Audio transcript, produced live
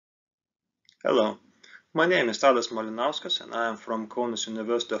Hello, my name is Tadas Malinauskas and I am from Kaunas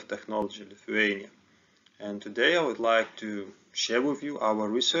University of Technology, Lithuania. And today I would like to share with you our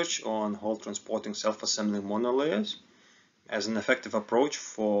research on whole transporting self-assembling monolayers as an effective approach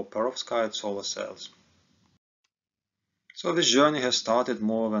for perovskite solar cells. So this journey has started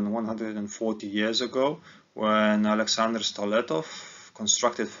more than 140 years ago when Alexander Stoletov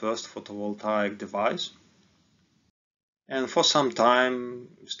constructed first photovoltaic device. And for some time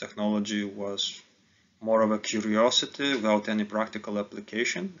this technology was more of a curiosity without any practical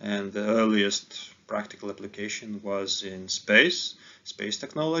application, and the earliest practical application was in space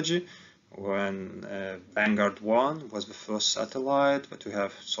technology, when Vanguard 1 was the first satellite to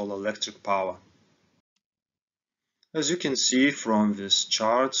have solar electric power. As you can see from this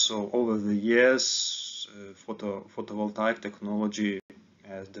chart, so over the years photovoltaic technology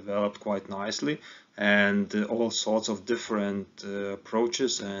has developed quite nicely, and all sorts of different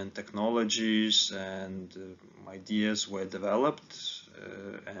approaches and technologies and ideas were developed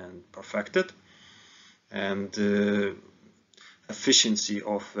and perfected, and efficiency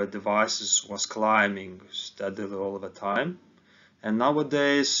of the devices was climbing steadily all the time. And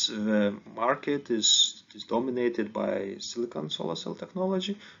nowadays the market is dominated by silicon solar cell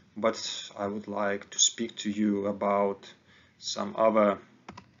technology, but I would like to speak to you about some other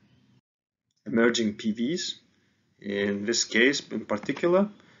emerging PVs. In this case, in particular,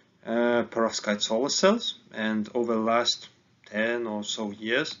 perovskite solar cells. And over the last 10 or so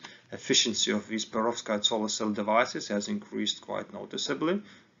years, efficiency of these perovskite solar cell devices has increased quite noticeably,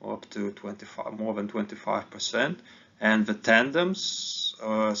 up to more than 25%. And the tandems,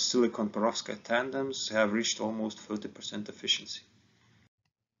 silicon perovskite tandems, have reached almost 30% efficiency.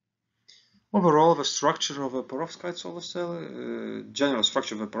 Overall, the structure of a perovskite solar cell, general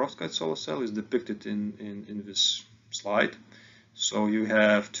structure of a perovskite solar cell is depicted in this slide. So you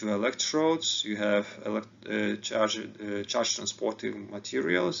have two electrodes, you have charge transporting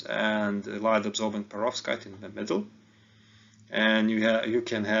materials and light absorbing perovskite in the middle. And you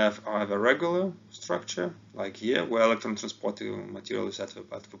can have either regular structure, like here, where electron transporting material is at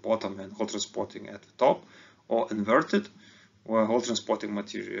the bottom and hole transporting at the top, or inverted, where hole transporting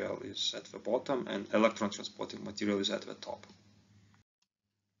material is at the bottom and electron transporting material is at the top.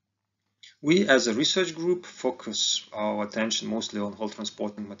 We, as a research group, focus our attention mostly on hole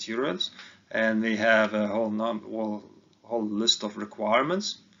transporting materials, and we have a whole list of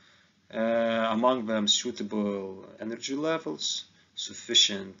requirements. Among them, suitable energy levels,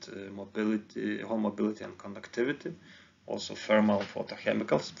 sufficient whole mobility and conductivity, also thermal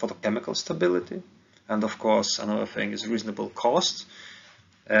photochemical stability, and of course another thing is reasonable cost,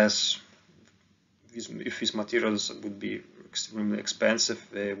 as if these materials would be extremely expensive,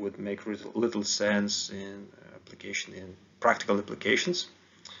 they would make little sense in practical applications.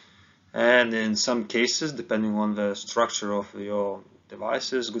 And in some cases, depending on the structure of your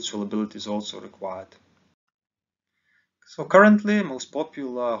devices, good solubility is also required. So currently, most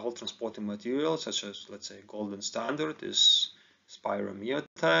popular hole transporting materials, such as, let's say, golden standard, is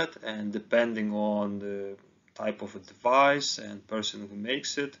spirometad, and depending on the type of a device and person who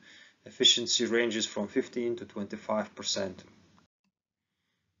makes it, efficiency ranges from 15 to 25%.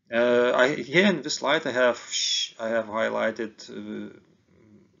 Here in this slide, I have highlighted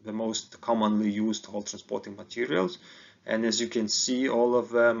the most commonly used hole transporting materials, and as you can see, all of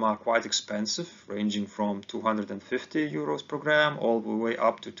them are quite expensive, ranging from 250 euros per gram all the way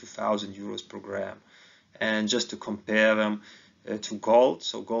up to 2,000 euros per gram. And just to compare them to gold,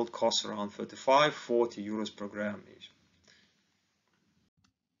 so gold costs around 35-40 euros per gram each.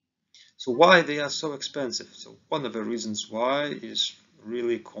 So why they are so expensive? So one of the reasons why is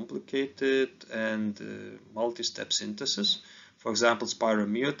really complicated and multi-step synthesis. For example,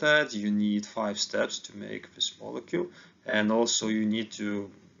 spirometad, you need 5 steps to make this molecule, and also you need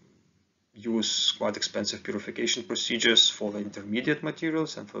to use quite expensive purification procedures for the intermediate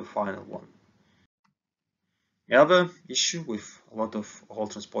materials and for the final one. The other issue with a lot of hole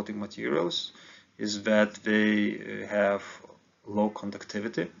transporting materials is that they have low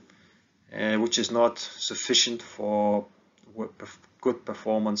conductivity, which is not sufficient for good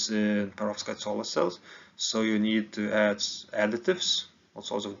performance in perovskite solar cells. So you need to add additives, all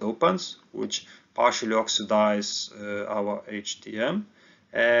sorts of dopants, which partially oxidize our HTM,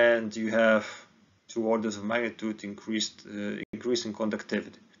 and you have 2 orders of magnitude increase in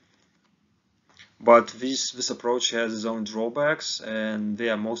conductivity. But this approach has its own drawbacks, and they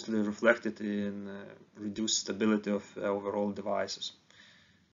are mostly reflected in reduced stability of overall devices.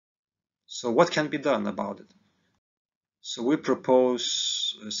 So what can be done about it? So we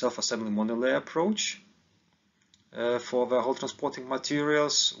propose a self-assembling monolayer approach, for the whole transporting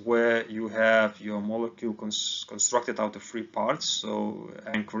materials, where you have your molecule constructed out of three parts, so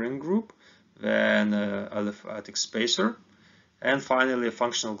anchoring group, then aliphatic spacer, and finally a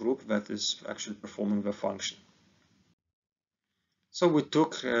functional group that is actually performing the function. So we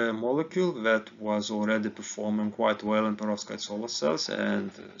took a molecule that was already performing quite well in perovskite solar cells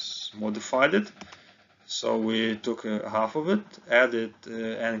and modified it. So we took half of it, added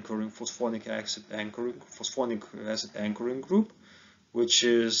phosphonic acid anchoring group, which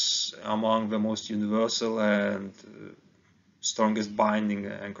is among the most universal and strongest binding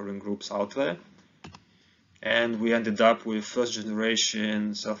anchoring groups out there. And we ended up with first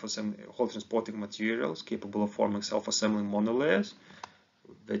generation self-assembling whole transporting materials capable of forming self-assembling monolayers,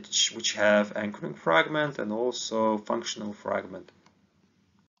 which have anchoring fragment and also functional fragment.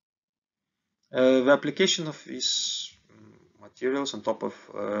 The application of these materials on top of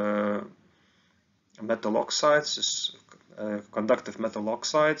metal oxides, conductive metal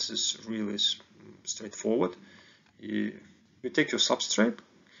oxides, is really straightforward. You take your substrate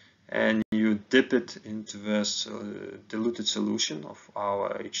and you dip it into this diluted solution of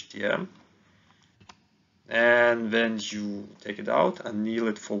our HTM, and then you take it out, anneal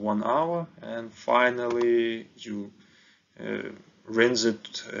it for 1 hour, and finally you rinse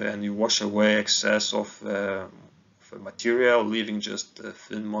it and you wash away excess of the material, leaving just a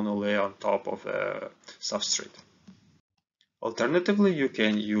thin monolayer on top of a substrate. Alternatively, you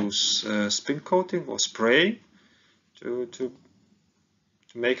can use spin coating or spray to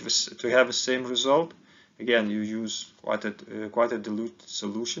have the same result. Again, you use quite a dilute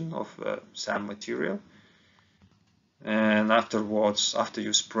solution of SAM material, and afterwards, after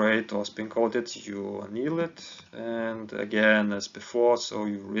you spray it or spin coat it, you anneal it, and again as before, so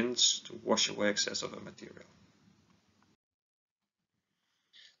you rinse to wash away excess of the material.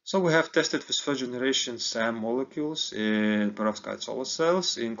 So we have tested this first generation SAM molecules in perovskite solar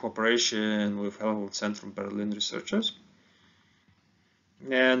cells in cooperation with Helmholtz Zentrum Berlin researchers.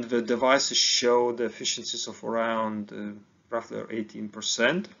 And the devices showed efficiencies of around roughly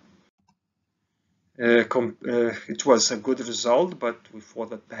 18%. It was a good result, but we thought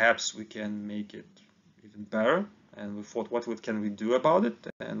that perhaps we can make it even better. And we thought, what can we do about it?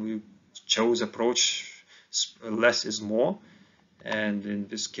 And we chose approach less is more. And in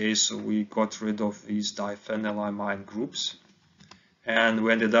this case, we got rid of these diphenylamine groups, and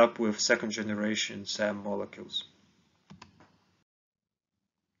we ended up with second generation SAM molecules.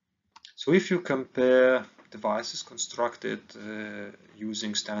 So if you compare devices constructed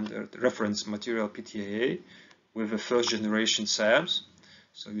using standard reference material PTAA with the first generation SAMs,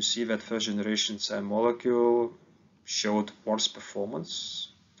 so you see that first generation SAM molecule showed worse performance.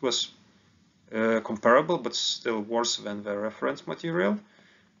 It was comparable, but still worse than the reference material.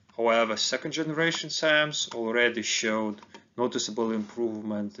 However, second generation SAMs already showed noticeable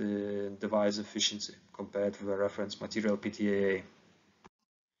improvement in device efficiency compared to the reference material PTAA.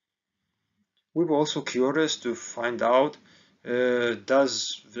 We were also curious to find out,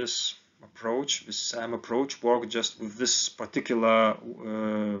 does this approach, this SAM approach, work just with this particular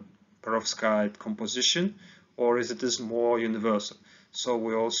perovskite composition, or is it more universal? So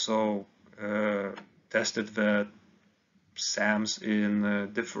we also tested the SAMs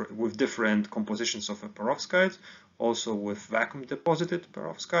with different compositions of a perovskite, also with vacuum deposited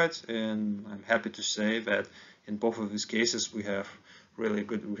perovskites, and I'm happy to say that in both of these cases we have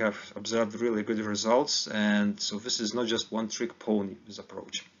observed really good results, and so this is not just one trick pony, this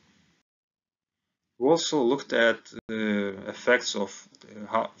approach. We also looked at the effects of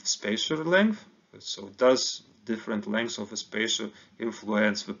spacer length. So does different lengths of a spacer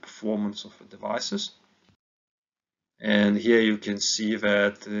influence the performance of the devices? And here you can see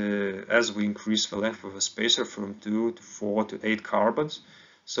that as we increase the length of a spacer from 2 to 4 to 8 carbons,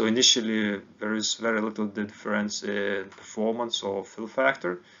 so initially there is very little difference in performance or fill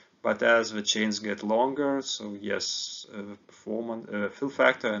factor, but as the chains get longer, so yes, fill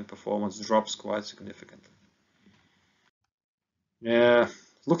factor and performance drops quite significantly.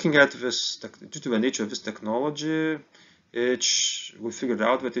 Looking at this, due to the nature of this technology, we figured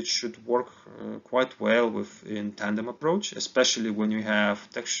out that it should work quite well in tandem approach, especially when you have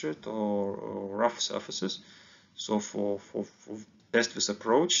textured or rough surfaces. So for test this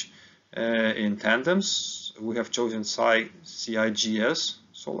approach in tandems, we have chosen CIGS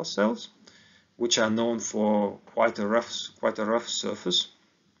solar cells, which are known for quite a rough surface.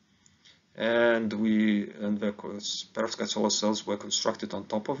 And the perovskite solar cells were constructed on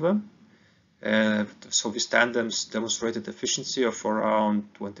top of them. So these tandems demonstrated efficiency of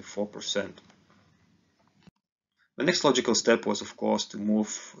around 24%. The next logical step was, of course, to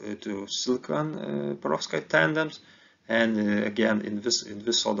move to silicon perovskite tandems. And again, in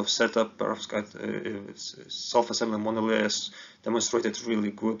this sort of setup, perovskite self-assembly monolayers demonstrated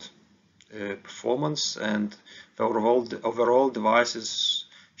really good performance, and the overall devices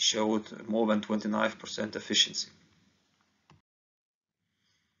showed more than 29% efficiency.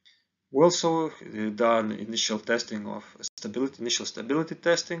 We also done initial testing of initial stability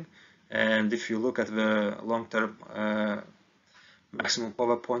testing, and if you look at the long-term maximum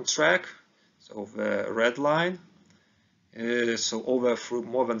power point track, so the red line, so over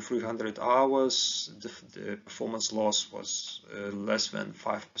more than 300 hours, the performance loss was less than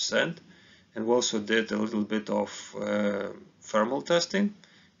 5%. And we also did a little bit of thermal testing,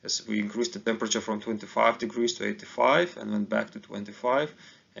 as we increased the temperature from 25 degrees to 85 and went back to 25,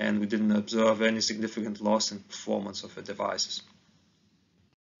 and we didn't observe any significant loss in performance of the devices.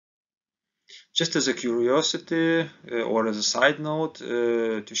 Just as a curiosity or as a side note,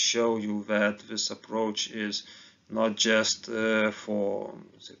 to show you that this approach is not just for,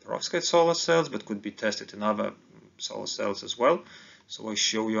 say, perovskite solar cells, but could be tested in other solar cells as well. So I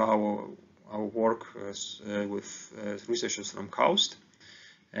show you our work with researchers from KAUST,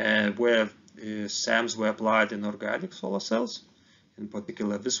 where SAMs were applied in organic solar cells, in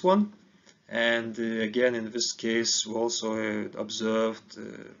particular this one. And again, in this case, we also observed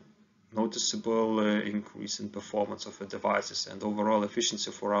noticeable increase in performance of the devices, and overall efficiency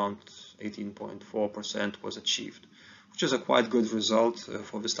of around 18.4% was achieved, which is a quite good result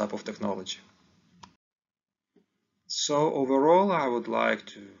for this type of technology. So overall, I would like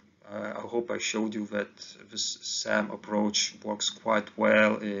to, I hope I showed you that this SAM approach works quite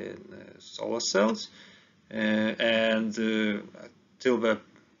well in solar cells, and till the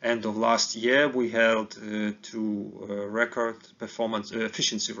end of last year, we held two record performance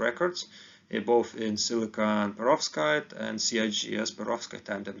efficiency records, both in silicon perovskite and CIGS perovskite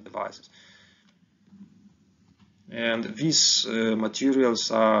tandem devices. And these materials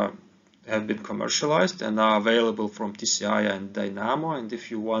have been commercialized and are available from TCI and Dynamo. And if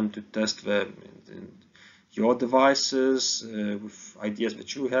you want to test them in your devices with ideas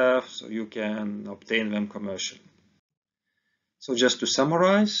that you have, so you can obtain them commercially. So just to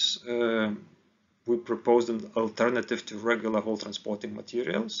summarize, we proposed an alternative to regular hole transporting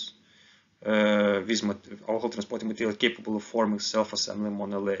materials. These hole transporting materials capable of forming self-assembly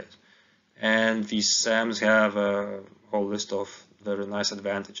monolayers. And these SAMs have a whole list of very nice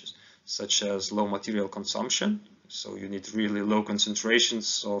advantages, such as low material consumption. So you need really low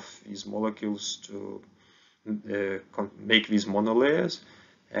concentrations of these molecules to make these monolayers.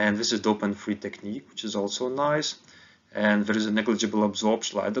 And this is dopant-free technique, which is also nice. And there is a negligible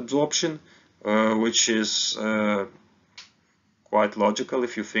light absorption, which is quite logical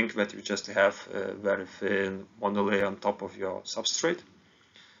if you think that you just have a very thin monolayer on top of your substrate.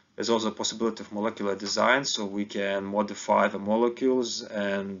 There's also a possibility of molecular design, so we can modify the molecules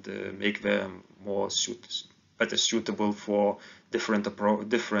and make them better suitable for different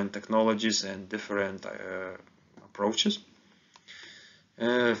technologies and different approaches.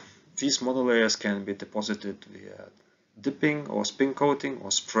 These monolayers can be deposited via dipping or spin coating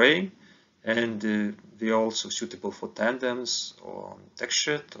or spraying, and they are also suitable for tandems or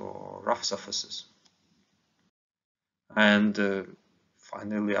textured or rough surfaces. And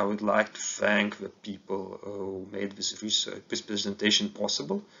finally, I would like to thank the people who made this presentation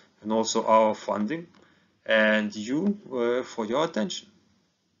possible, and also our funding, and you for your attention.